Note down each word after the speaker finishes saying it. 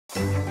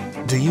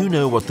Do you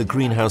know what the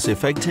greenhouse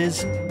effect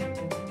is?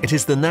 It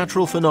is the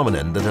natural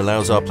phenomenon that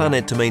allows our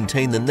planet to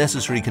maintain the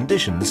necessary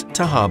conditions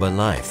to harbour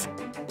life.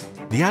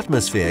 The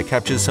atmosphere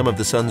captures some of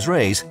the sun's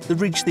rays that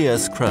reach the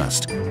Earth's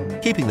crust,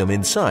 keeping them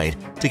inside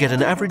to get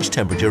an average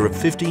temperature of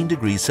 15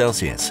 degrees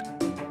Celsius.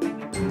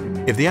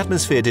 If the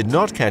atmosphere did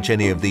not catch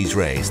any of these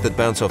rays that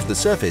bounce off the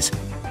surface,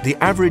 the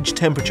average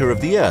temperature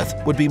of the Earth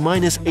would be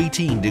minus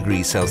 18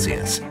 degrees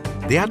Celsius.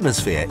 The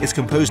atmosphere is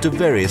composed of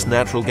various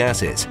natural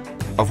gases,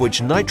 of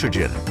which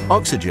nitrogen,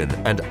 oxygen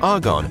and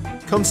argon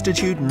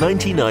constitute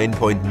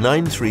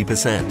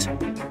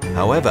 99.93%.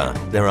 However,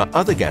 there are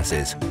other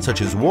gases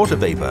such as water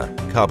vapor,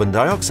 carbon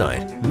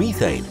dioxide,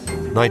 methane,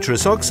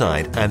 nitrous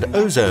oxide and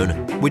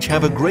ozone which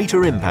have a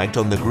greater impact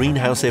on the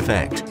greenhouse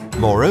effect.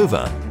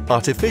 Moreover,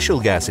 artificial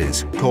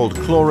gases called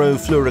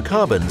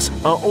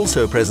chlorofluorocarbons are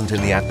also present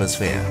in the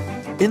atmosphere.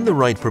 In the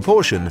right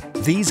proportion,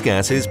 these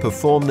gases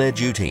perform their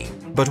duty,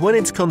 but when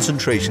its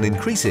concentration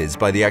increases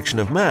by the action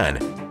of man,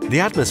 the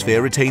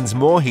atmosphere retains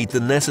more heat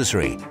than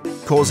necessary,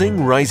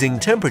 causing rising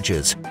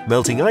temperatures,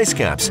 melting ice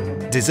caps,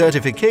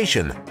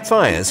 desertification,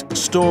 fires,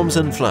 storms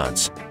and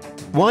floods.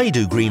 Why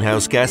do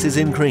greenhouse gases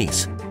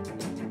increase?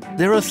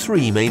 There are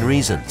three main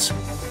reasons.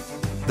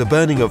 The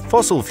burning of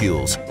fossil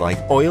fuels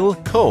like oil,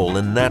 coal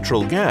and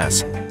natural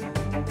gas,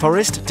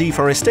 forest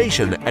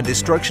deforestation and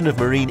destruction of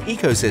marine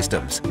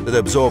ecosystems that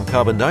absorb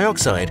carbon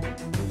dioxide,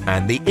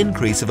 and the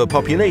increase of a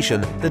population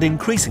that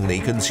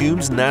increasingly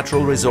consumes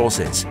natural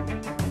resources.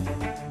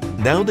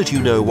 Now that you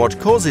know what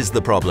causes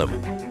the problem,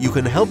 you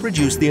can help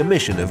reduce the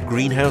emission of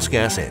greenhouse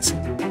gases.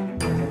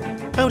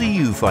 How do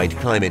you fight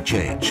climate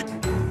change?